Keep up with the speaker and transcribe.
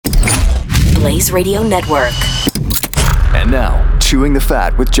Blaze Radio Network. And now, Chewing the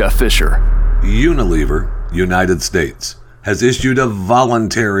Fat with Jeff Fisher. Unilever, United States, has issued a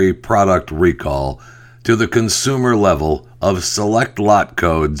voluntary product recall to the consumer level of select lot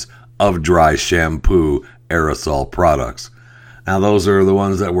codes of dry shampoo aerosol products. Now, those are the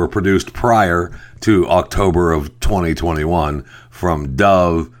ones that were produced prior to October of 2021 from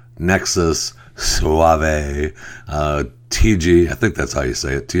Dove, Nexus, Suave, TG, I think that's how you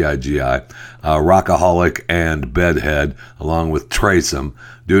say it, TIGI, Rockaholic, and Bedhead, along with Tracem,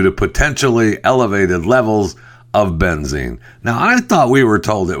 due to potentially elevated levels of benzene. Now, I thought we were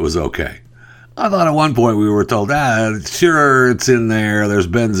told it was okay. I thought at one point we were told, sure, it's in there, there's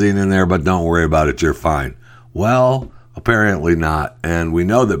benzene in there, but don't worry about it, you're fine. Well, apparently not, and we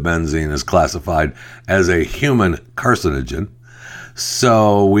know that benzene is classified as a human carcinogen,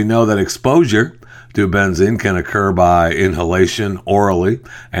 so we know that exposure to benzene can occur by inhalation orally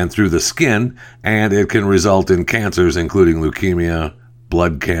and through the skin, and it can result in cancers including leukemia,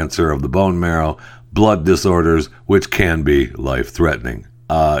 blood cancer of the bone marrow, blood disorders, which can be life-threatening.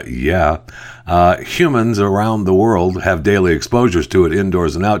 Humans around the world have daily exposures to it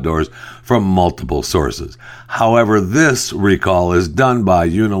indoors and outdoors from multiple sources. However, this recall is done by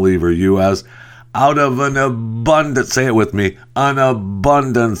Unilever US out of an abundance, say it with me, an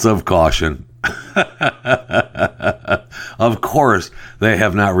abundance of caution. Of course, they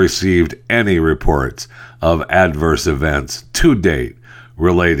have not received any reports of adverse events to date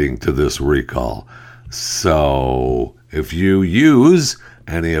relating to this recall. So, if you use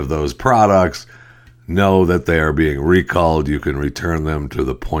any of those products, know that they are being recalled. You can return them to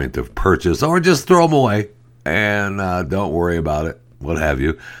the point of purchase or just throw them away and don't worry about it, what have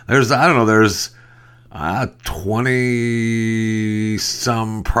you. There's 20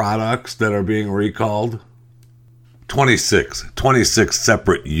 some products that are being recalled. 26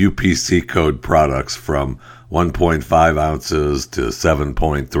 separate UPC code products from 1.5 ounces to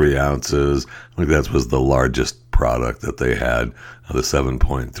 7.3 ounces. I think that was the largest product that they had, the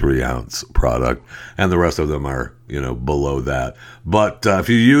 7.3 ounce product, and the rest of them are, below that. But if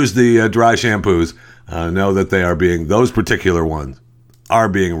you use the dry shampoos, know that those particular ones are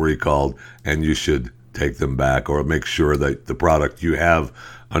being recalled, and you should take them back or make sure that the product you have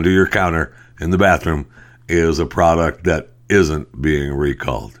under your counter in the bathroom is a product that isn't being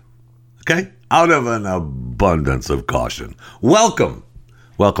recalled. Okay? Out of an abundance of caution. Welcome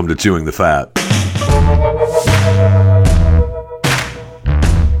to Chewing the Fat.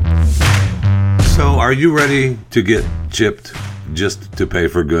 So, are you ready to get chipped just to pay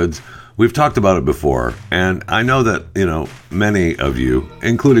for goods? We've talked about it before, and I know that, many of you,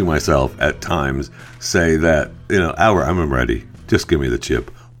 including myself at times, say that, I'm ready. Just give me the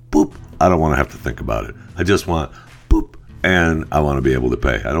chip. Boop. I don't want to have to think about it. I just want boop, and I want to be able to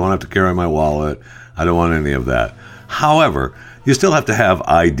pay. I don't want to have to carry my wallet. I don't want any of that. However, you still have to have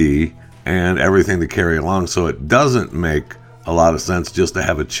ID and everything to carry along, so it doesn't make a lot of sense just to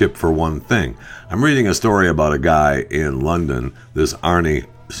have a chip for one thing. I'm reading a story about a guy in London, this Arnie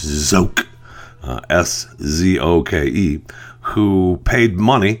Zoke, Szoke, who paid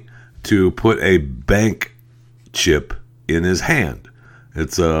money to put a bank chip in his hand.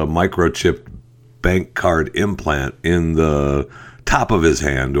 It's a microchipped bank card implant in the top of his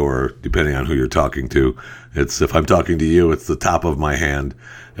hand, or depending on who you're talking to. If I'm talking to you, it's the top of my hand.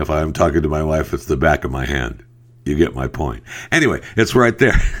 If I'm talking to my wife, it's the back of my hand. You get my point. Anyway, it's right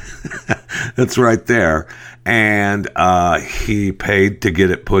there. It's right there. And he paid to get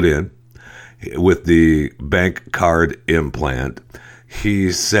it put in with the bank card implant.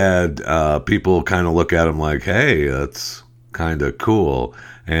 He said people kind of look at him like, hey, that's kind of cool.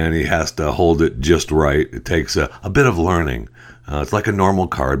 And he has to hold it just right. It takes a bit of learning. It's like a normal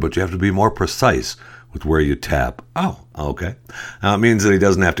card, but you have to be more precise with where you tap. Oh, okay. It means that he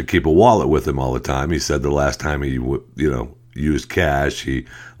doesn't have to keep a wallet with him all the time. He said the last time he used cash, he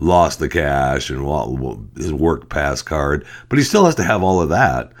lost the cash and his work pass card. But he still has to have all of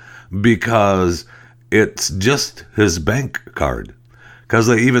that because it's just his bank card. Because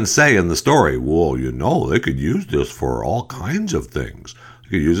they even say in the story, well, they could use this for all kinds of things. You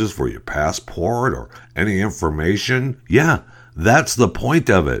could use this for your passport or any information. Yeah, that's the point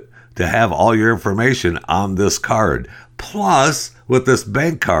of it, to have all your information on this card. Plus, with this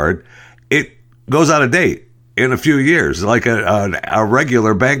bank card, it goes out of date in a few years. Like a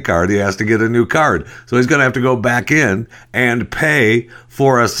regular bank card, he has to get a new card. So he's going to have to go back in and pay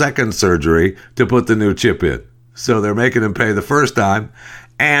for a second surgery to put the new chip in. So they're making him pay the first time,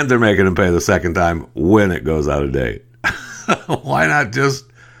 and they're making him pay the second time when it goes out of date. Why not just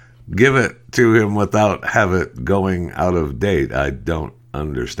give it to him without have it going out of date? I don't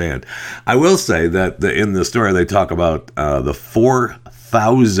understand. I will say that in the story they talk about the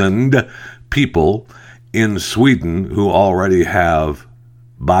 4,000 people in Sweden who already have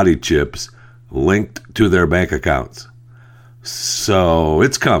body chips linked to their bank accounts. So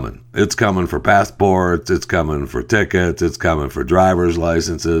it's coming. It's coming for passports. It's coming for tickets. It's coming for driver's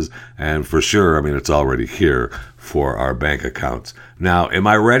licenses. And for sure, I mean, it's already here for our bank accounts. Now, am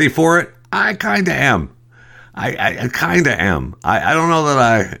I ready for it? I kind of am. I kind of am. I don't know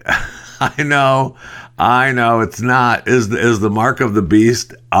that I know it's not. Is the mark of the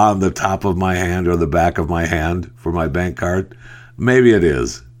beast on the top of my hand or the back of my hand for my bank card? Maybe it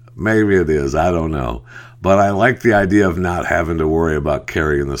is. Maybe it is. I don't know. But I like the idea of not having to worry about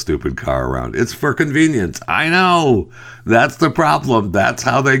carrying the stupid car around. It's for convenience. I know. That's the problem. That's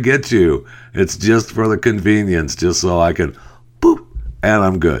how they get you. It's just for the convenience, just so I can boop, and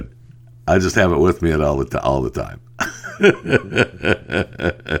I'm good. I just have it with me all the time.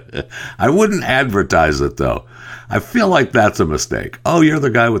 I wouldn't advertise it, though. I feel like that's a mistake. Oh, you're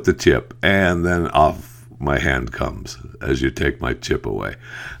the guy with the chip. And then off my hand comes as you take my chip away.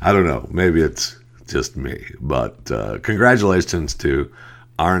 I don't know. Maybe it's just me. But congratulations to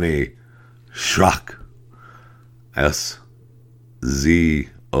Arnie Schrock, S-Z-O-K-E,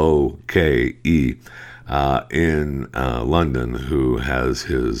 in London, who has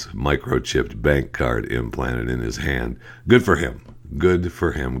his microchipped bank card implanted in his hand. Good for him. Good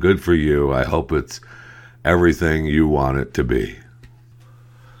for him. Good for you. I hope it's everything you want it to be.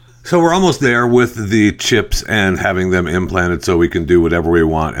 So we're almost there with the chips and having them implanted so we can do whatever we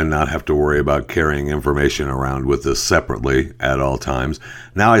want and not have to worry about carrying information around with us separately at all times.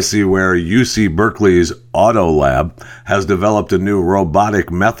 Now I see where UC Berkeley's Auto Lab has developed a new robotic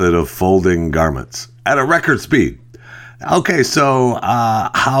method of folding garments at a record speed. Okay, so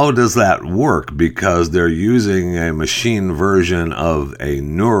how does that work? Because they're using a machine version of a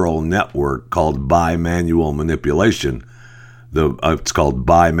neural network called bimanual manipulation. It's called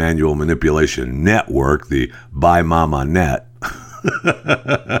Bimanual Manipulation Network, the BiMama Net,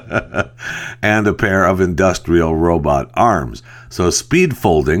 and a pair of industrial robot arms. So speed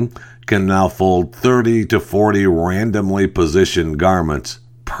folding can now fold 30 to 40 randomly positioned garments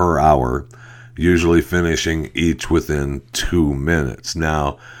per hour, usually finishing each within 2 minutes.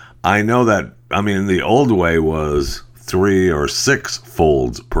 Now, I know that, the old way was 3 or 6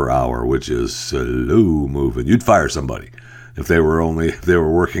 folds per hour, which is slow moving. You'd fire somebody if they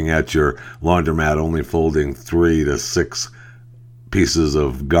were working at your laundromat only folding 3 to 6 pieces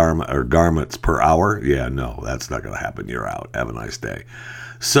of garments per hour. Yeah, no, that's not going to happen. You're out. Have a nice day.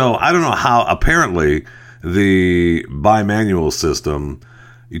 So I don't know how. Apparently, the bimanual system,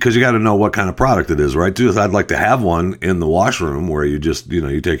 because you got to know what kind of product it is, right? I'd like to have one in the washroom where you just,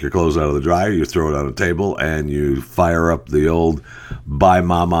 you take your clothes out of the dryer, you throw it on a table, and you fire up the old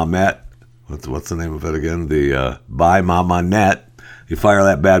BiMama Net. What's the name of it again? The BiMama Net. You fire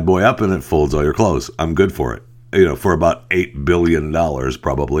that bad boy up and it folds all your clothes. I'm good for it. For about $8 billion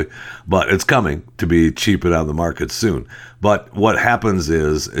probably. But it's coming to be cheap and on the market soon. But what happens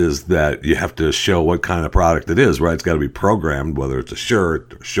is that you have to show what kind of product it is, right? It's got to be programmed, whether it's a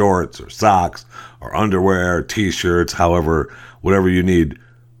shirt or shorts or socks or underwear, or T-shirts, whatever you need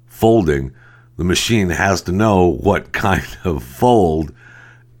folding. The machine has to know what kind of fold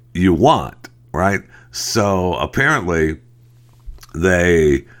you want, right? So apparently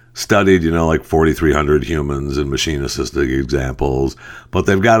they studied, like 4,300 humans and machine-assisted examples, but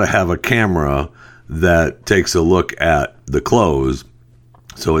they've got to have a camera that takes a look at the clothes.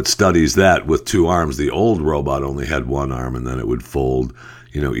 So it studies that with 2 arms. The old robot only had 1 arm, and then it would fold,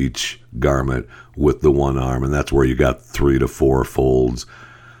 each garment with the 1 arm, and that's where you got 3 to 4 folds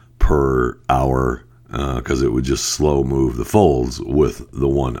per hour, because it would just slow move the folds with the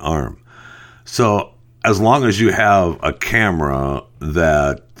 1 arm. So as long as you have a camera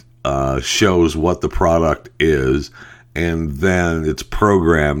that shows what the product is, and then it's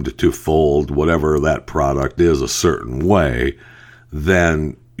programmed to fold whatever that product is a certain way,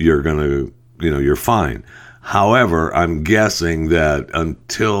 then you're you're fine. However, I'm guessing that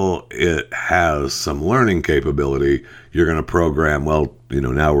until it has some learning capability, you're going to program,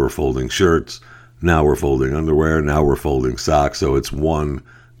 now we're folding shirts, now we're folding underwear, now we're folding socks. So it's one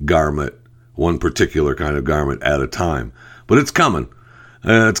garment, one particular kind of garment at a time. But it's coming.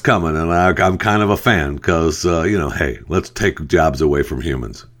 It's coming, and I'm kind of a fan because, hey, let's take jobs away from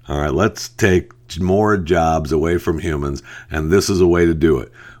humans. All right, let's take more jobs away from humans, and this is a way to do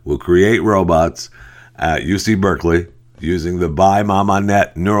it. We'll create robots at UC Berkeley using the BiMama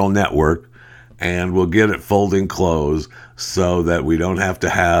Net neural network, and we'll get it folding clothes so that we don't have to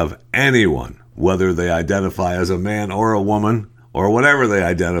have anyone, whether they identify as a man or a woman, or whatever they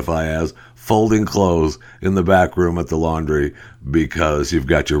identify as, folding clothes in the back room at the laundry because you've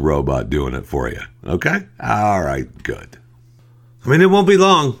got your robot doing it for you. Okay? All right, good. I mean, it won't be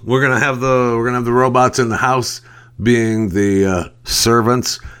long. We're gonna have the robots in the house being the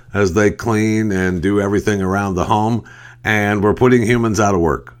servants as they clean and do everything around the home, and we're putting humans out of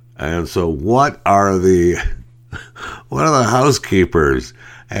work. And so, what are the housekeepers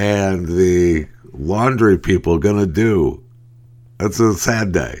and the laundry people gonna do? It's a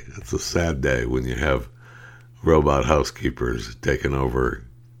sad day. It's a sad day when you have robot housekeepers taking over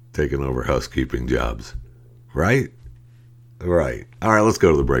housekeeping jobs, right? Right. All right, let's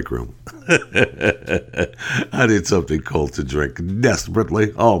go to the break room. I need something cold to drink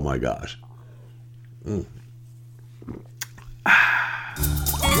desperately. Oh, my gosh.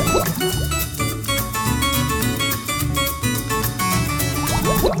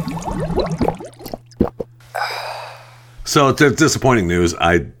 So it's disappointing news.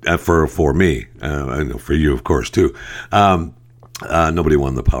 For me, I know for you, of course, too. Nobody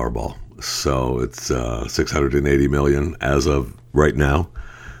won the Powerball. So it's $680 million as of right now.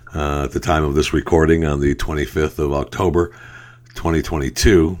 At the time of this recording on the 25th of October,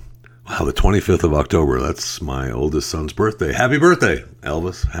 2022. Wow, the 25th of October. That's my oldest son's birthday. Happy birthday,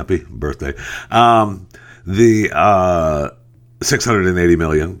 Elvis. Happy birthday. The $680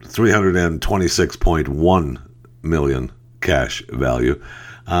 million, $326.1 million cash value.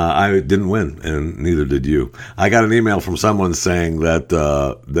 I didn't win, and neither did you. I got an email from someone saying that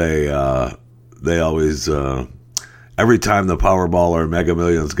they always, every time the Powerball or Mega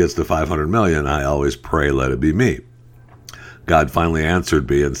Millions gets to 500 million, I always pray, let it be me. God finally answered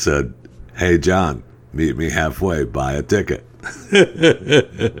me and said, hey, John, meet me halfway, buy a ticket.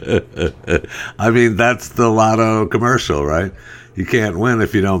 I mean, that's the Lotto commercial, right? You can't win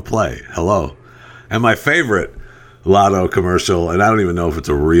if you don't play. Hello. And my favorite Lotto commercial, and I don't even know if it's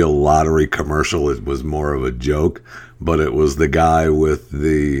a real lottery commercial, it was more of a joke, but it was the guy with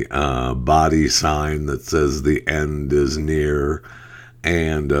the body sign that says the end is near,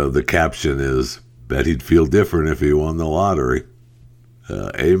 and the caption is, bet he'd feel different if he won the lottery.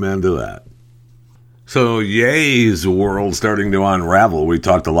 Amen to that. So Ye's world starting to unravel. We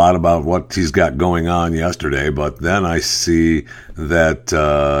talked a lot about what he's got going on yesterday, but then I see that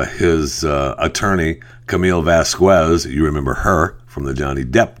his attorney, Camille Vasquez, you remember her from the Johnny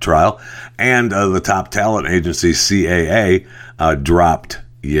Depp trial, and the top talent agency, CAA, dropped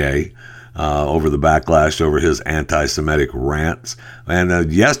Ye over the backlash over his anti-Semitic rants.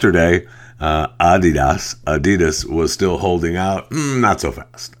 And yesterday, Adidas was still holding out. Not so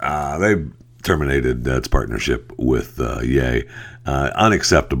fast. They terminated its partnership with Ye.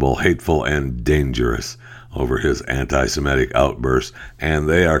 Unacceptable, hateful, and dangerous over his anti-Semitic outbursts, and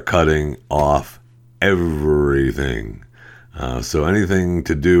they are cutting off everything. So anything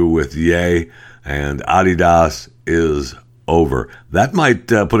to do with Ye and Adidas is over. That might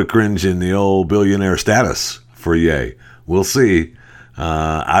put a cringe in the old billionaire status for Ye. We'll see.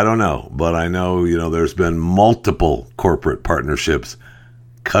 I don't know, but I know, there's been multiple corporate partnerships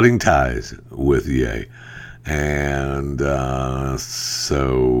cutting ties with Ye. And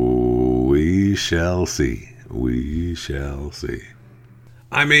so we shall see. We shall see.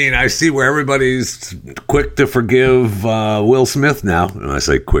 I mean, I see where everybody's quick to forgive Will Smith now. And I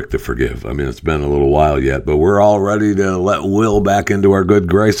say quick to forgive. I mean, it's been a little while yet, but we're all ready to let Will back into our good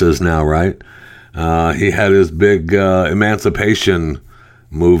graces now, right? He had his big Emancipation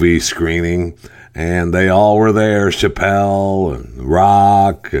movie screening, and they all were there. Chappelle and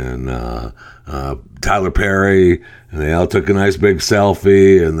Rock and Tyler Perry, and they all took a nice big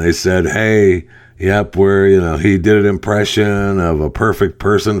selfie, and they said, hey, yep, he did an impression of a perfect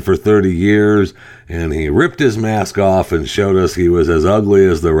person for 30 years, and he ripped his mask off and showed us he was as ugly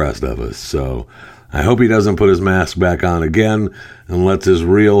as the rest of us. So I hope he doesn't put his mask back on again and lets his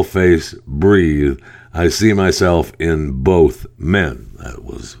real face breathe. I see myself in both men. That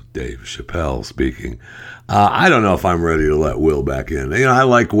was Dave Chappelle speaking. I don't know if I'm ready to let Will back in. I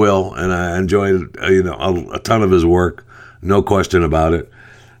like Will, and I enjoyed, a ton of his work. No question about it.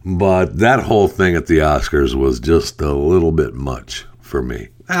 But that whole thing at the Oscars was just a little bit much for me.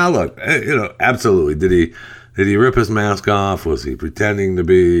 Now, look, absolutely. Did he rip his mask off? Was he pretending to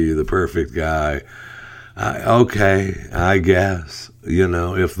be the perfect guy? Okay, I guess.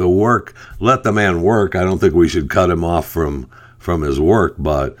 If the work, let the man work. I don't think we should cut him off from his work,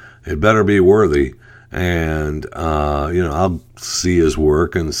 but it better be worthy. And, I'll see his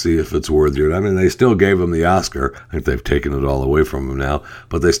work and see if it's worthy. I mean, they still gave him the Oscar. I think they've taken it all away from him now,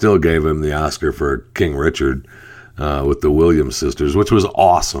 but they still gave him the Oscar for King Richard. with the Williams sisters, which was an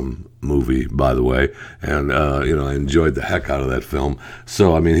awesome movie, by the way. And, I enjoyed the heck out of that film.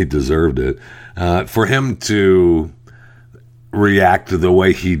 So, I mean, he deserved it. For him to react the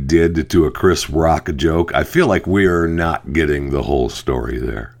way he did to a Chris Rock joke, I feel like we are not getting the whole story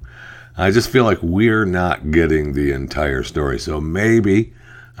there. I just feel like we're not getting the entire story. So maybe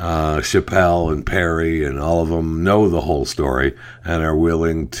Chappelle and Perry and all of them know the whole story and are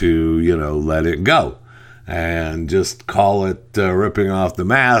willing to, let it go and just call it ripping off the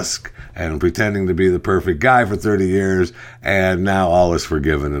mask and pretending to be the perfect guy for 30 years. And now all is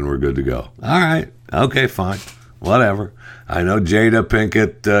forgiven and we're good to go. All right. Okay, fine. Whatever. I know Jada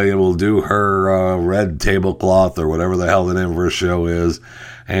Pinkett will do her red tablecloth or whatever the hell the name of her show is,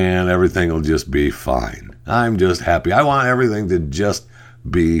 and everything will just be fine. I'm just happy. I want everything to just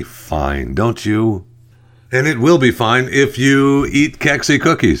be fine, don't you? And it will be fine if you eat Kexi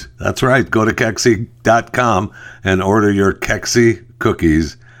cookies. That's right. Go to Kexi.com and order your Kexi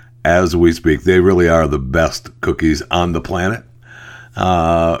cookies as we speak. They really are the best cookies on the planet.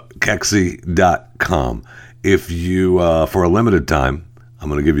 Kexi.com. If you, for a limited time, I'm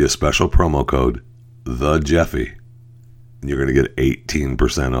going to give you a special promo code, The Jeffy. And you're going to get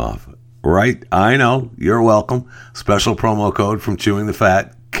 18% off. Right? I know. You're welcome. Special promo code from Chewing the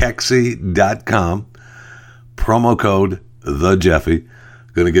Fat, Kexi.com. Promo code The Jeffy.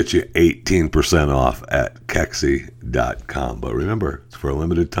 Going to get you 18% off at Kexi.com. But remember, it's for a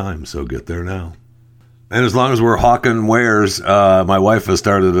limited time, so get there now. And as long as we're hawking wares, my wife has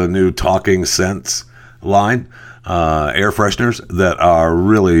started a new Talking Scents line, air fresheners that are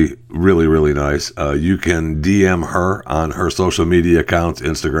really, really, really nice. You can DM her on her social media accounts,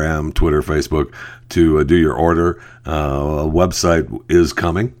 Instagram, Twitter, Facebook, to do your order. A website is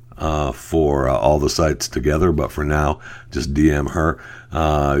coming for all the sites together, but for now, just DM her.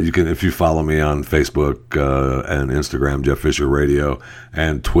 You can, if you follow me on Facebook and Instagram, Jeff Fisher Radio,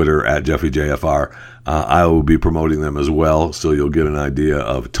 and Twitter at JeffyJFR, I will be promoting them as well, so you'll get an idea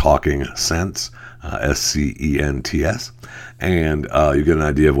of Talking Scents. SCENTS, and you get an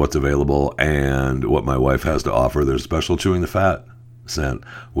idea of what's available and what my wife has to offer. There's a special Chewing the Fat scent,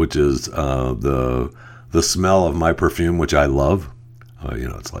 which is the smell of my perfume, which I love.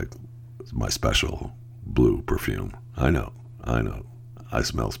 It's my special blue perfume. I know. I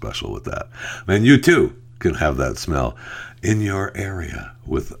smell special with that. And you too can have that smell in your area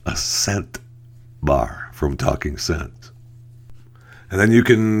with a scent bar from Talking Scents. And then you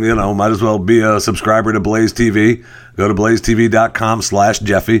can, might as well be a subscriber to Blaze TV. Go to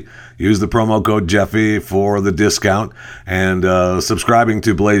blazetv.com/Jeffy. Use the promo code Jeffy for the discount. And subscribing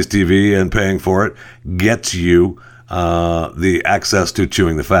to Blaze TV and paying for it gets you the access to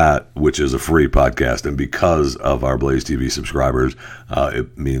Chewing the Fat, which is a free podcast. And because of our Blaze TV subscribers,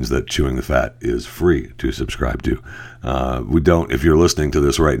 it means that Chewing the Fat is free to subscribe to. If you're listening to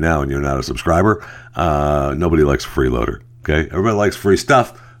this right now and you're not a subscriber, nobody likes a freeloader. Okay, everybody likes free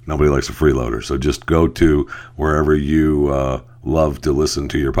stuff. Nobody likes a freeloader. So just go to wherever you love to listen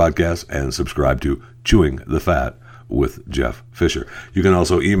to your podcast and subscribe to Chewing the Fat with Jeff Fisher. You can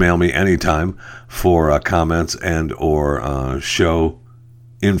also email me anytime for comments and or show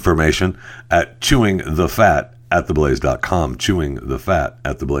information at chewingthefat@theblaze.com.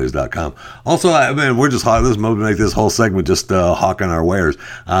 Chewingthefat@theblaze.com. Also, we're just hawking this mode to make this whole segment just hawking our wares.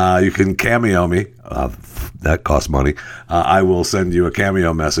 You can Cameo me. That costs money. I will send you a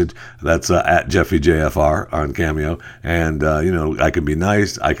Cameo message. That's at JeffyJFR on Cameo. And, I can be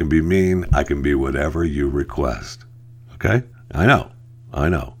nice. I can be mean. I can be whatever you request. Okay? I know.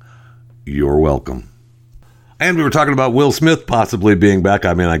 You're welcome. And we were talking about Will Smith possibly being back.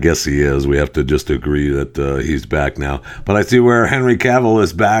 I mean, I guess he is. We have to just agree that he's back now. But I see where Henry Cavill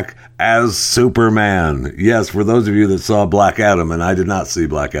is back as Superman. Yes, for those of you that saw Black Adam, and I did not see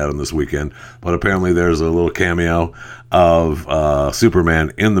Black Adam this weekend, but apparently there's a little cameo of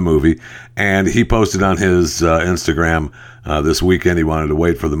Superman in the movie. And he posted on his Instagram this weekend, he wanted to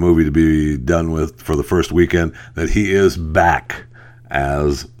wait for the movie to be done with for the first weekend, that he is back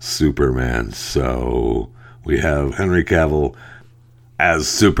as Superman. So we have Henry Cavill as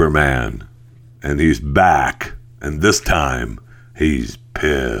Superman, and he's back, and this time he's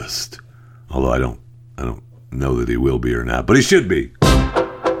pissed. Although I don't know that he will be or not, but he should be.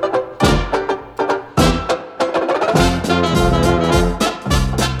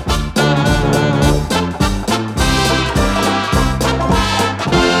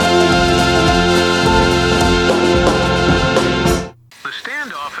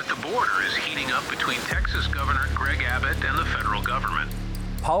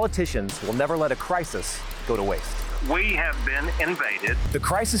 Politicians will never let a crisis go to waste. We have been invaded. The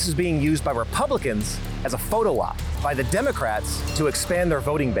crisis is being used by Republicans as a photo op, by the Democrats to expand their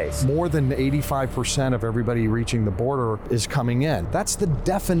voting base. More than 85% of everybody reaching the border is coming in. That's the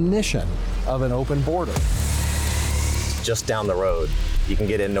definition of an open border. Just down the road, you can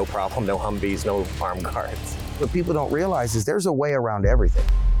get in no problem, no Humvees, no armed guards. What people don't realize is there's a way around everything.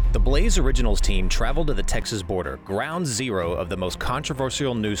 The Blaze Originals team traveled to the Texas border, ground zero of the most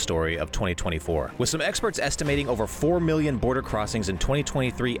controversial news story of 2024. With some experts estimating over 4 million border crossings in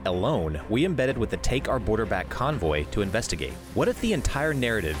 2023 alone, we embedded with the Take Our Border Back convoy to investigate. What if the entire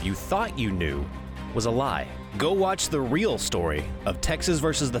narrative you thought you knew was a lie? Go watch the real story of Texas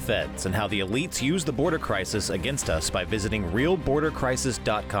versus the Feds and how the elites use the border crisis against us by visiting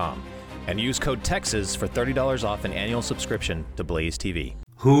realbordercrisis.com and use code TEXAS for $30 off an annual subscription to Blaze TV.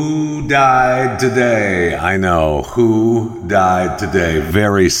 Who died today? I know. Who died today?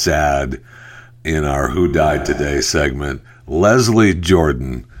 Very sad in our Who Died Today segment. Leslie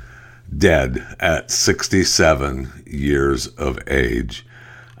Jordan, dead at 67 years of age.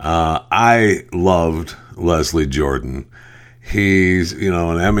 I loved Leslie Jordan. He's,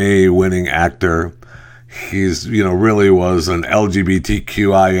 an Emmy-winning actor. He's, really was an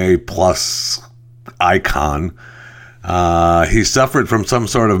LGBTQIA plus icon. He suffered from some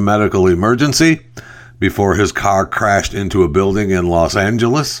sort of medical emergency before his car crashed into a building in Los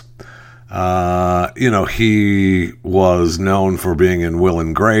Angeles. He was known for being in Will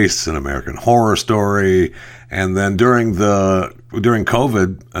and Grace, an American Horror Story. And then during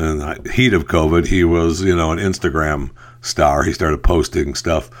COVID, and the heat of COVID, he was, an Instagram star. He started posting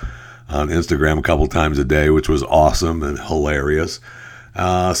stuff on Instagram a couple times a day, which was awesome and hilarious.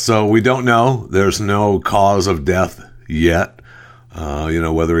 So we don't know. There's no cause of death yet.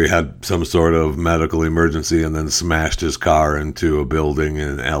 Whether he had some sort of medical emergency and then smashed his car into a building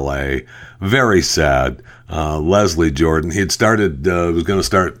in LA. Very sad. Leslie Jordan, was going to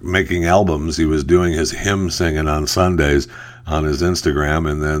start making albums. He was doing his hymn singing on Sundays on his Instagram,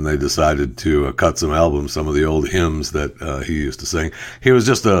 and then they decided to cut some albums, some of the old hymns that he used to sing. He was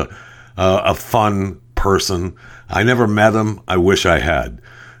just a fun person. I never met him. I wish I had.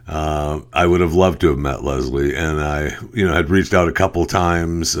 I would have loved to have met Leslie, and I, had reached out a couple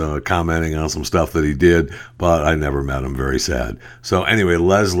times, commenting on some stuff that he did, but I never met him. Very sad. So anyway,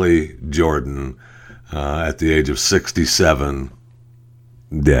 Leslie Jordan, at the age of 67,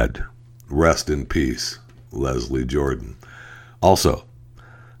 dead. Rest in peace, Leslie Jordan. Also,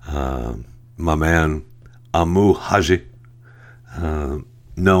 my man, Amu Haji,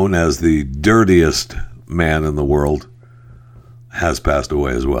 known as the dirtiest man in the world, has passed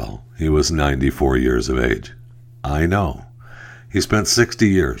away as well. He was 94 years of age. I know. He spent 60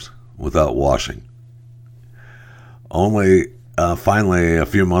 years without washing. Only finally a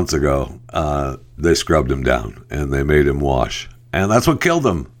few months ago, they scrubbed him down and they made him wash. And that's what killed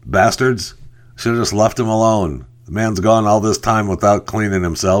him. Bastards. Should have just left him alone. The man's gone all this time without cleaning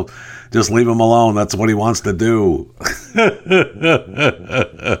himself. Just leave him alone. That's what he wants to do.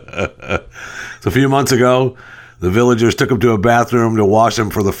 So a few months ago, the villagers took him to a bathroom to wash him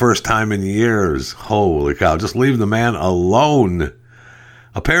for the first time in years. Holy cow. Just leave the man alone.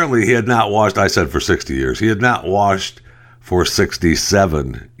 Apparently, he had not washed, I said for 60 years. He had not washed for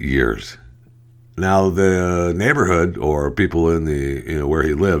 67 years. Now, the neighborhood, or people in the, where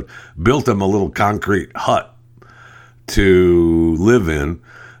he lived, built him a little concrete hut to live in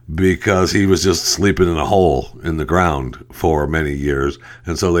because he was just sleeping in a hole in the ground for many years.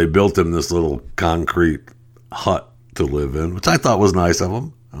 And so they built him this little concrete hut to live in, which I thought was nice of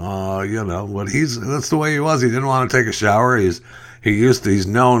him. But that's the way he was. He didn't want to take a shower. He's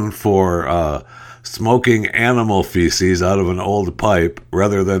known for smoking animal feces out of an old pipe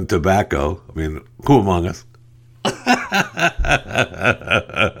rather than tobacco. I mean, who among us?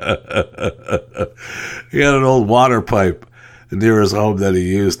 He had an old water pipe near his home that he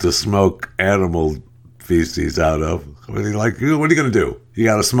used to smoke animal feces out of. I mean, what are you going to do? You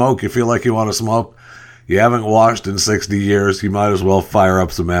got to smoke? You feel like you want to smoke? You haven't washed in 60 years. You might as well fire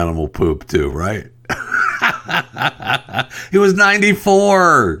up some animal poop too, right? He was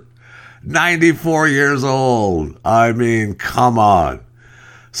 94. 94 years old. I mean, come on.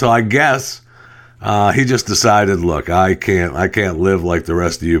 So I guess he just decided, look, I can't live like the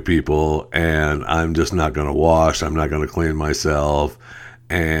rest of you people, and I'm just not going to wash. I'm not going to clean myself,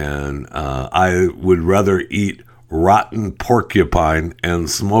 and I would rather eat rotten porcupine and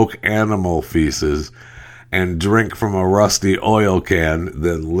smoke animal feces and drink from a rusty oil can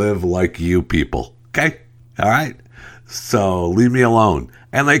than live like you people. Okay? All right? So leave me alone.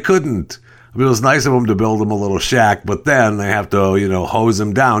 And they couldn't. I mean, it was nice of them to build him a little shack, but then they have to, hose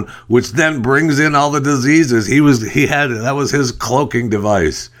him down, which then brings in all the diseases. That was his cloaking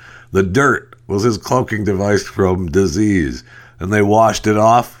device. The dirt was his cloaking device from disease. And they washed it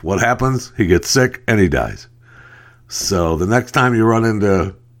off. What happens? He gets sick and he dies. So the next time you run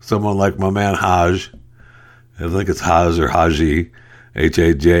into someone like my man Haj, I think it's Haj or Haji,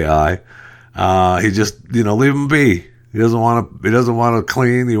 Haji, he just, leave him be. He doesn't want to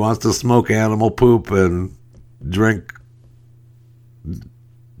clean. He wants to smoke animal poop and drink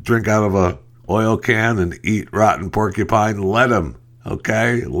out of a oil can and eat rotten porcupine. Let him,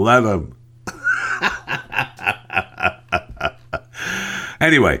 okay? Let him.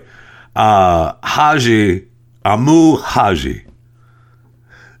 Anyway, Haji, Amu Haji,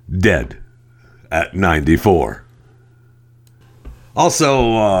 dead at 94.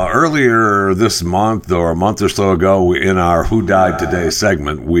 Also, earlier this month or a month or so ago, in our Who Died Today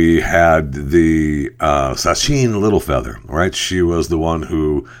segment, we had the Sachin Littlefeather, right? She was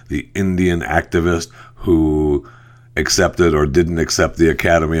the Indian activist who accepted or didn't accept the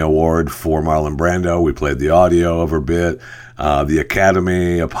Academy Award for Marlon Brando. We played the audio of her bit. The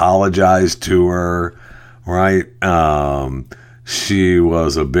Academy apologized to her, right? She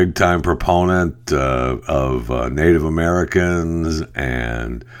was a big-time proponent of Native Americans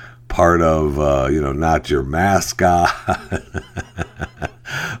and part of, not your mascot.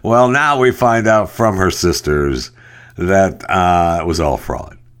 Well, now we find out from her sisters that it was all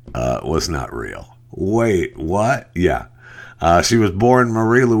fraud. It was not real. Wait, what? Yeah. She was born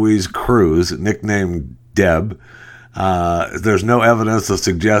Marie Louise Cruz, nicknamed Deb. There's no evidence to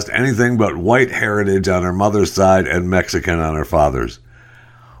suggest anything but white heritage on her mother's side and Mexican on her father's.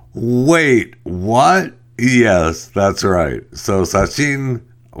 Wait, what? Yes, that's right. So Sachin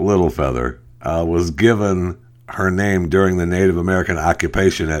Littlefeather was given her name during the Native American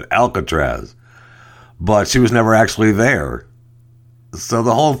occupation at Alcatraz, but she was never actually there. So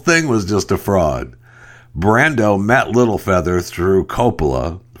the whole thing was just a fraud. Brando met Littlefeather through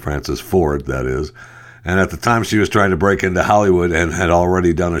Coppola, Francis Ford, that is, and at the time she was trying to break into Hollywood and had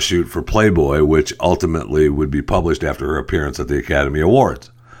already done a shoot for Playboy, which ultimately would be published after her appearance at the Academy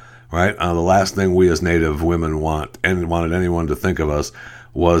Awards. Right? The last thing we as Native women wanted anyone to think of us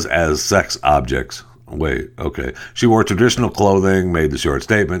was as sex objects. Wait, okay. She wore traditional clothing, made the short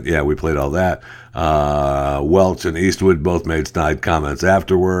statement. Yeah, we played all that. Welch and Eastwood both made snide comments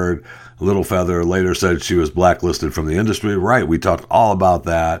afterward. Littlefeather later said she was blacklisted from the industry. Right, we talked all about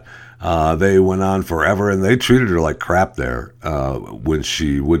that. They went on forever, and they treated her like crap there when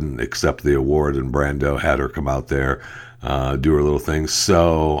she wouldn't accept the award, and Brando had her come out there, do her little thing.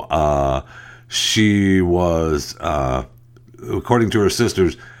 So she was, according to her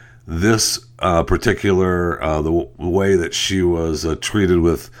sisters, this particular, the way that she was treated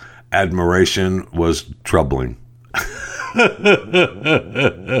with admiration was troubling.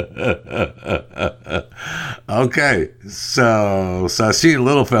 Okay, so Sachin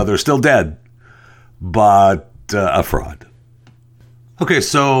Littlefeather still dead, but a fraud. Okay,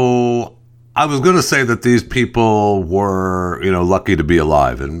 so I was going to say that these people were, lucky to be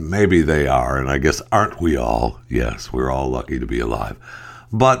alive, and maybe they are, and I guess aren't we all? Yes, we're all lucky to be alive.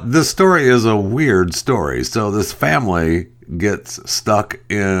 But this story is a weird story. So this family gets stuck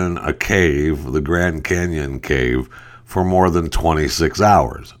in a cave, the Grand Canyon cave, for more than 26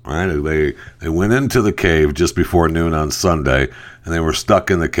 hours, right? They went into the cave just before noon on Sunday, and they were stuck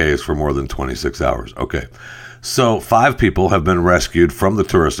in the caves for more than 26 hours. Okay, so 5 people have been rescued from the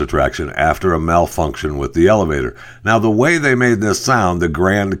tourist attraction after a malfunction with the elevator. Now, the way they made this sound, the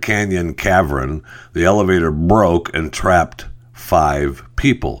Grand Canyon Cavern, the elevator broke and trapped 5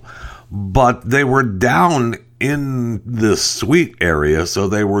 people. But they were down in the suite area, so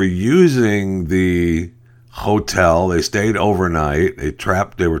they were using the hotel. They stayed overnight.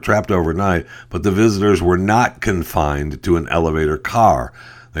 They were trapped overnight, but the visitors were not confined to an elevator car.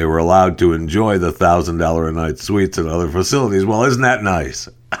 They were allowed to enjoy the $1,000 a night suites and other facilities. Well, isn't that nice?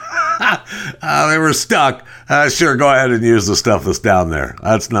 They were stuck. Sure, go ahead and use the stuff that's down there.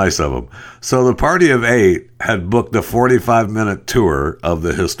 That's nice of them. So the party of 8 had booked a 45-minute tour of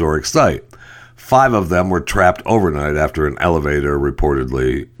the historic site. 5 of them were trapped overnight after an elevator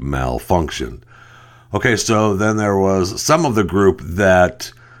reportedly malfunctioned. Okay, so then there was some of the group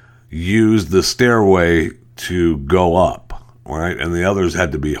that used the stairway to go up, right? And the others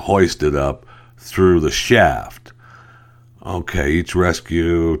had to be hoisted up through the shaft. Okay, each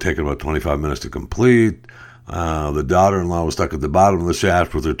rescue taking about 25 minutes to complete. The daughter-in-law was stuck at the bottom of the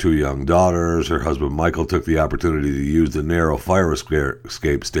shaft with her 2 young daughters. Her husband, Michael, took the opportunity to use the narrow fire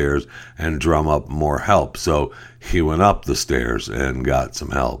escape stairs and drum up more help. So he went up the stairs and got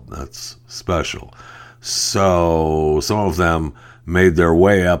some help. That's special. So some of them made their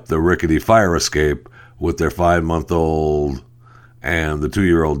way up the rickety fire escape with their 5-month-old and the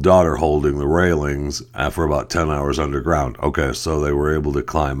 2-year-old daughter holding the railings for about 10 hours underground. Okay, so they were able to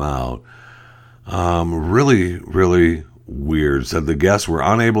climb out. Really, really weird. Said the guests were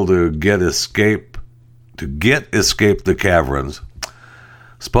unable to escape the caverns.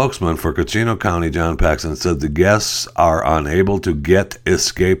 Spokesman for Cochino County, John Paxson, said the guests are unable to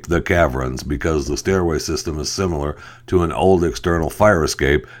escape the caverns because the stairway system is similar to an old external fire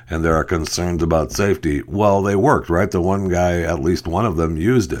escape, and there are concerns about safety. Well, they worked, right? The one guy, at least one of them,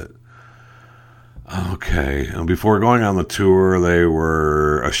 used it. Okay, and before going on the tour, they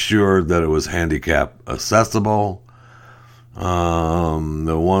were assured that it was handicap accessible.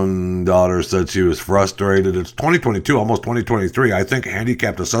 The one daughter said she was frustrated. It's 2022, almost 2023. I think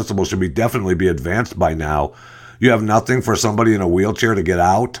handicapped accessible should definitely be advanced by now. You have nothing for somebody in a wheelchair to get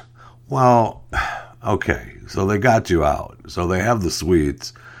out? Well, okay, so they got you out. So they have the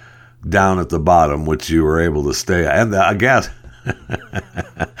suites down at the bottom, which you were able to stay at. And I guess...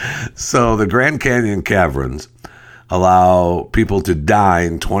 So the Grand Canyon Caverns allow people to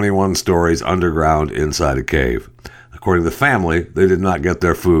dine 21 stories underground inside a cave. According to the family, they did not get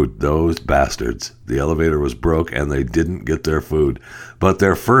their food. Those bastards. The elevator was broke and they didn't get their food. But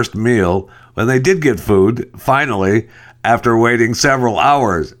their first meal, when they did get food, finally, after waiting several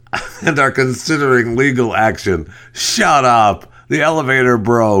hours, and are considering legal action. Shut up. The elevator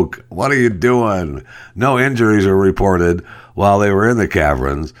broke. What are you doing? No injuries are reported while they were in the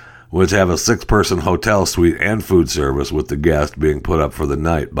caverns, which have a 6-person hotel suite and food service, with the guest being put up for the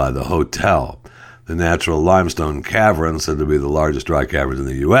night by the hotel. The natural limestone cavern, said to be the largest dry caverns in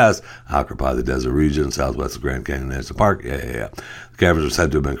the U.S., occupy the desert region, southwest of Grand Canyon National Park. Yeah. The caverns are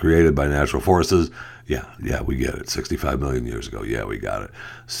said to have been created by natural forces. Yeah, we get it. 65 million years ago. Yeah, we got it.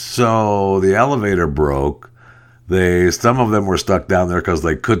 So the elevator broke. Some of them were stuck down there because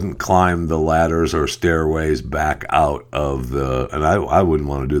they couldn't climb the ladders or stairways back out of the... And I wouldn't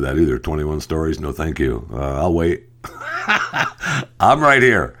want to do that either. 21 stories? No, thank you. I'll wait. I'm right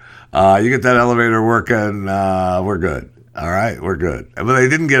here. You get that elevator working, we're good. All right, we're good. But they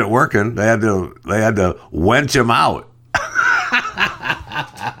didn't get it working. They had to wench him out.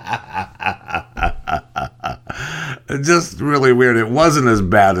 Just really weird. It wasn't as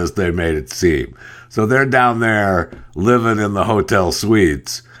bad as they made it seem. So they're down there living in the hotel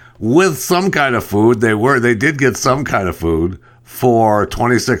suites with some kind of food. They did get some kind of food for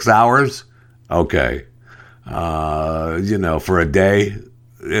 26 hours. Okay. For a day.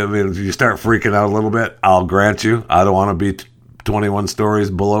 I mean, if you start freaking out a little bit, I'll grant you. I don't want to be 21 stories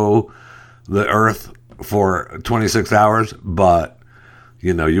below the earth for 26 hours. But,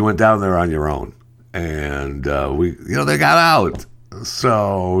 you went down there on your own. And, they got out.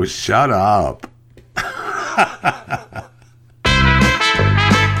 So shut up.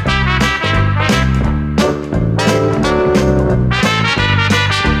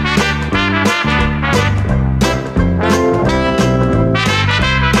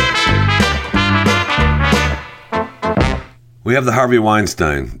 We have the Harvey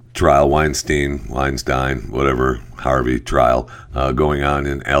Weinstein trial, Weinstein, whatever, Harvey trial, going on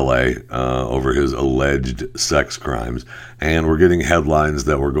in L.A. Over his alleged sex crimes. And we're getting headlines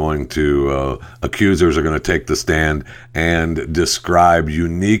that we're going to, accusers are going to take the stand and describe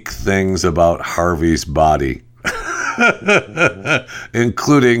unique things about Harvey's body,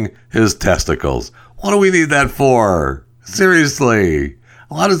 including his testicles. What do we need that for? Seriously.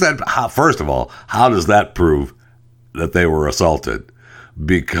 First of all, how does that prove that they were assaulted?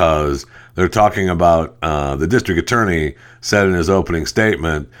 Because they're talking about, the district attorney said in his opening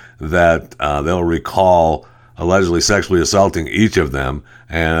statement that they'll recall allegedly sexually assaulting each of them,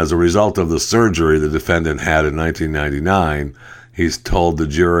 and as a result of the surgery the defendant had in 1999, he's told the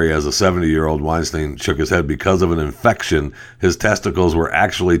jury as a 70-year-old Weinstein shook his head because of an infection, his testicles were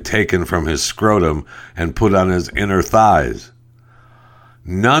actually taken from his scrotum and put on his inner thighs.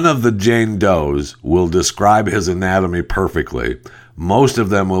 None of the Jane Does will describe his anatomy perfectly. Most of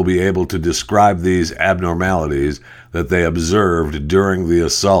them will be able to describe these abnormalities that they observed during the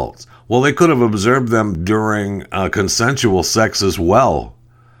assaults. Well, they could have observed them during consensual sex as well.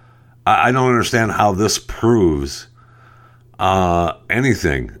 I don't understand how this proves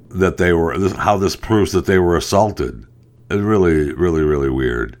anything that how this proves that they were assaulted. It's really, really, really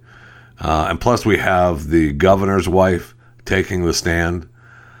weird. And plus we have the governor's wife taking the stand.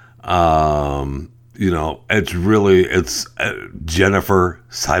 it's Jennifer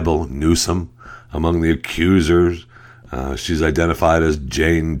Seibel Newsom among the accusers. She's identified as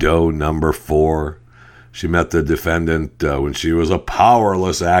Jane Doe number 4. She met the defendant when she was a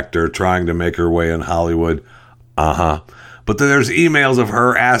powerless actor trying to make her way in Hollywood. But then there's emails of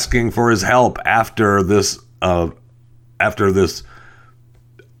her asking for his help after this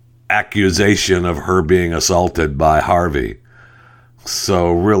accusation of her being assaulted by Harvey.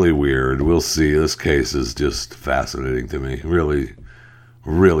 So really weird. We'll see. This case is just fascinating to me. Really,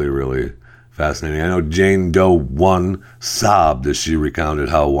 really, really fascinating. I know Jane Doe 1 sobbed as she recounted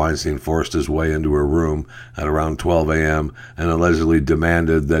how Weinstein forced his way into her room at around 12 a.m. and allegedly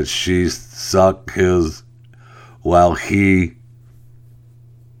demanded that she suck his while he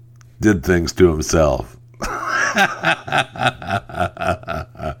did things to himself.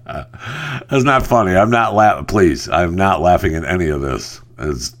 That's not funny. I'm not I'm not laughing at any of this.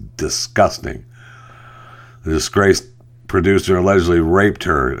 It's disgusting. The disgraced producer allegedly raped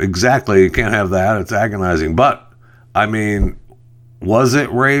her. Exactly. You can't have that. It's agonizing. But, I mean, was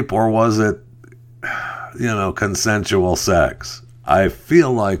it rape or was it, consensual sex? I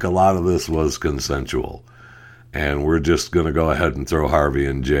feel like a lot of this was consensual. And we're just going to go ahead and throw Harvey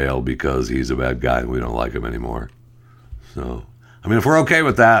in jail because he's a bad guy and we don't like him anymore. So, I mean, if we're okay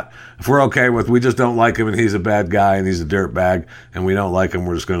with that, we just don't like him and he's a bad guy and he's a dirtbag and we don't like him,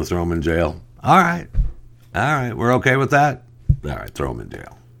 we're just going to throw him in jail. All right, we're okay with that? All right, throw him in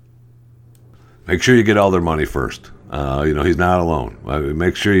jail. Make sure you get all their money first. He's not alone.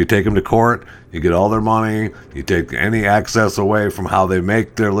 Make sure you take him to court, you get all their money, you take any access away from how they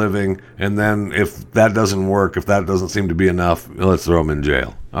make their living, and then if that doesn't work, if that doesn't seem to be enough, let's throw them in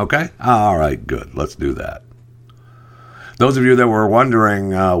jail. Okay? All right, good. Let's do that. Those of you that were wondering,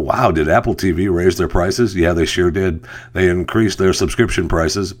 wow, did Apple TV raise their prices? Yeah, they sure did. They increased their subscription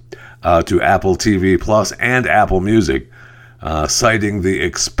prices to Apple TV Plus and Apple Music, citing the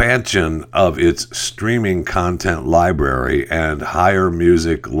expansion of its streaming content library and higher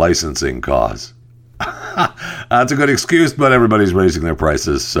music licensing costs. That's a good excuse, but everybody's raising their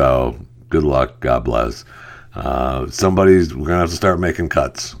prices, so good luck. God bless. We're going to have to start making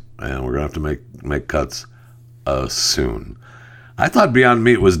cuts, and we're going to have to make cuts soon. I thought Beyond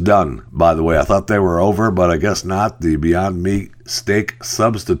Meat was done, by the way. I thought they were over, but I guess not. The Beyond Meat steak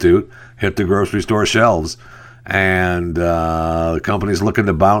substitute hit the grocery store shelves, and the company's looking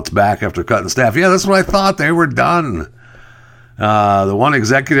to bounce back after cutting staff. Yeah, that's what I thought. They were done. The one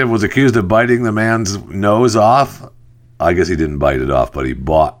executive was accused of biting the man's nose off. I guess he didn't bite it off, but he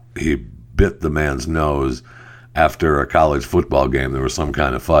bit the man's nose after a college football game. There was some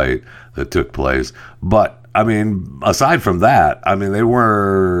kind of fight that took place. But, I mean, aside from that, I mean, they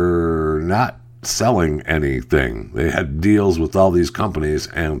were not selling anything. They had deals with all these companies,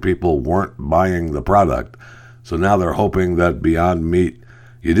 and people weren't buying the product. So now they're hoping that Beyond Meat,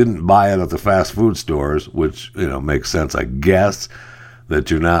 you didn't buy it at the fast food stores, which, makes sense, I guess,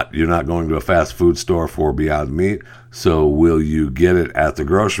 that you're not going to a fast food store for Beyond Meat. So will you get it at the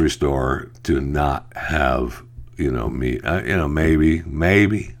grocery store to not have, meat?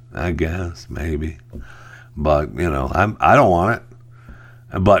 Maybe, I guess, maybe. But, I don't want it.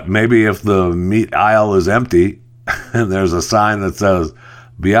 But maybe if the meat aisle is empty and there's a sign that says,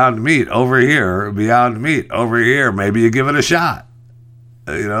 Beyond Meat over here, Beyond Meat over here, maybe you give it a shot.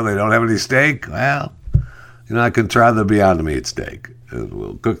 They don't have any steak. Well, I can try the Beyond Meat steak. And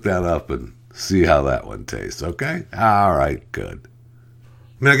we'll cook that up and see how that one tastes, okay? All right, good.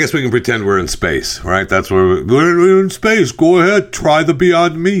 I mean, I guess we can pretend we're in space, right? That's where we're in space. Go ahead, try the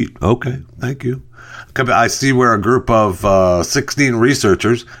Beyond Meat. Okay, thank you. I see where a group of 16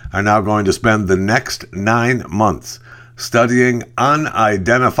 researchers are now going to spend the next 9 months studying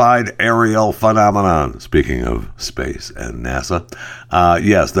unidentified aerial phenomenon. Speaking of space and NASA.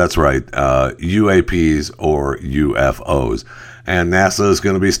 Yes, that's right. UAPs or UFOs. And NASA is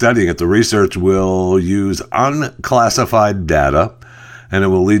going to be studying it. The research will use unclassified data, and it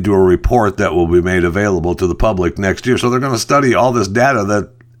will lead to a report that will be made available to the public next year. So they're going to study all this data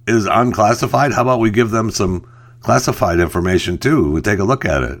that is unclassified. How about we give them some classified information too? We'll take a look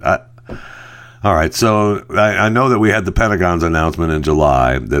at it. All right, so I know that we had the Pentagon's announcement in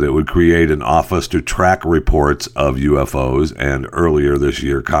July that it would create an office to track reports of UFOs, and earlier this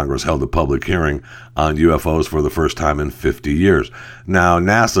year, Congress held a public hearing on UFOs for the first time in 50 years. Now,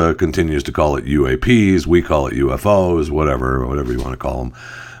 NASA continues to call it UAPs, we call it UFOs, whatever you want to call them.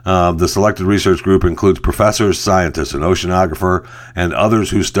 The selected research group includes professors, scientists, an oceanographer, and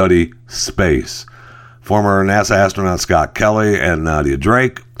others who study space. Former NASA astronaut Scott Kelly and Nadia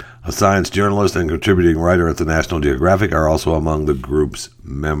Drake, a science journalist and contributing writer at the National Geographic, are also among the group's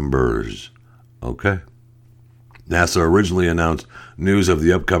members. Okay. NASA originally announced news of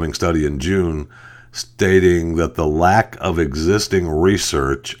the upcoming study in June, stating that the lack of existing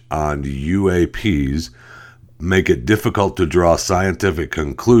research on UAPs make it difficult to draw scientific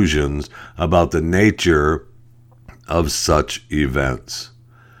conclusions about the nature of such events.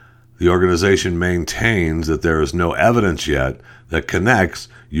 The organization maintains that there is no evidence yet that connects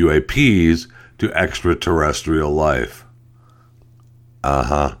UAPs to extraterrestrial life.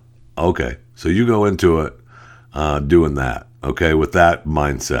 Okay. So you go into it doing that, okay, with that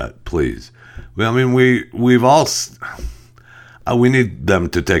mindset, please. Well, I mean, we've all... we need them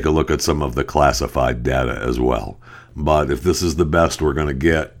to take a look at some of the classified data as well. But if this is the best we're going to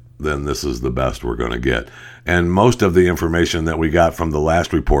get, then this is the best we're going to get. And most of the information that we got from the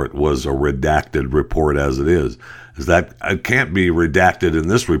last report was a redacted report as it is. That it can't be redacted in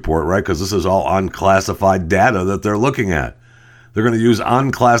this report, right? Because this is all unclassified data that they're looking at. They're going to use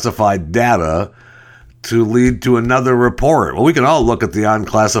unclassified data to lead to another report. Well, we can all look at the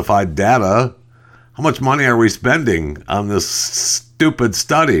unclassified data. How much money are we spending on this stupid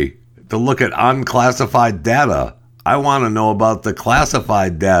study to look at unclassified data? I want to know about the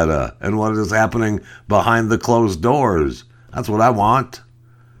classified data and what is happening behind the closed doors. That's what I want.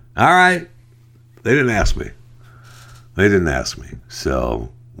 All right. They didn't ask me.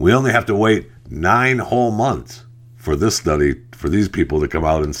 So we only have to wait 9 whole months for this study, for these people to come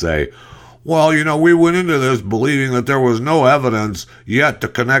out and say, well, you know, we went into this believing that there was no evidence yet to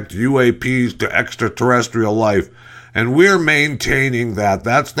connect UAPs to extraterrestrial life. And we're maintaining that.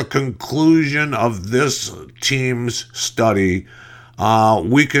 That's the conclusion of this team's study.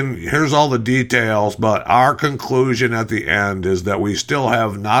 Here's all the details, but our conclusion at the end is that we still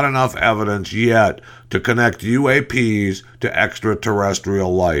have not enough evidence yet to connect UAPs to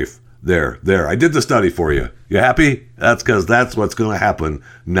extraterrestrial life. There. I did the study for you. You happy? That's because that's what's going to happen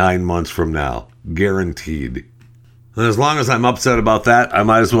 9 months from now. Guaranteed. And as long as I'm upset about that, I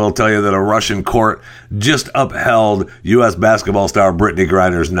might as well tell you that a Russian court just upheld U.S. basketball star Brittany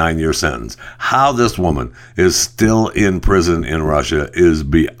Griner's 9-year sentence. How this woman is still in prison in Russia is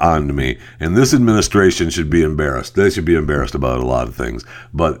beyond me. And this administration should be embarrassed. They should be embarrassed about a lot of things.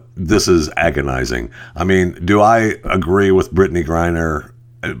 But this is agonizing. I mean, do I agree with Brittany Griner?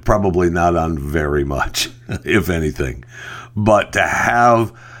 Probably not on very much, if anything. But to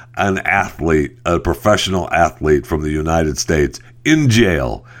have an athlete, a professional athlete from the United States in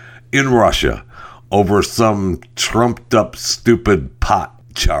jail in Russia over some trumped up stupid pot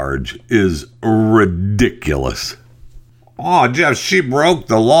charge is ridiculous. Oh, Jeff, she broke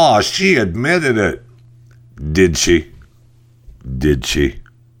the law. She admitted it. Did she?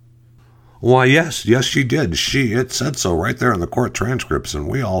 Why, yes, she did. It said so right there in the court transcripts, and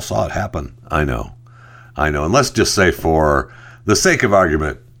we all saw it happen. I know. And let's just say for the sake of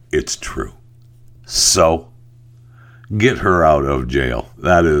argument, it's true. So, get her out of jail.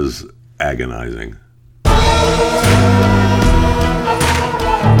 That is agonizing.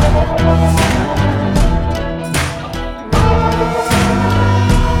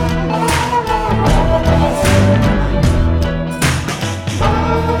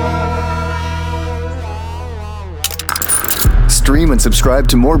 Stream and subscribe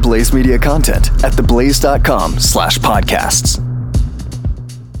to more Blaze Media content at theblaze.com/podcasts.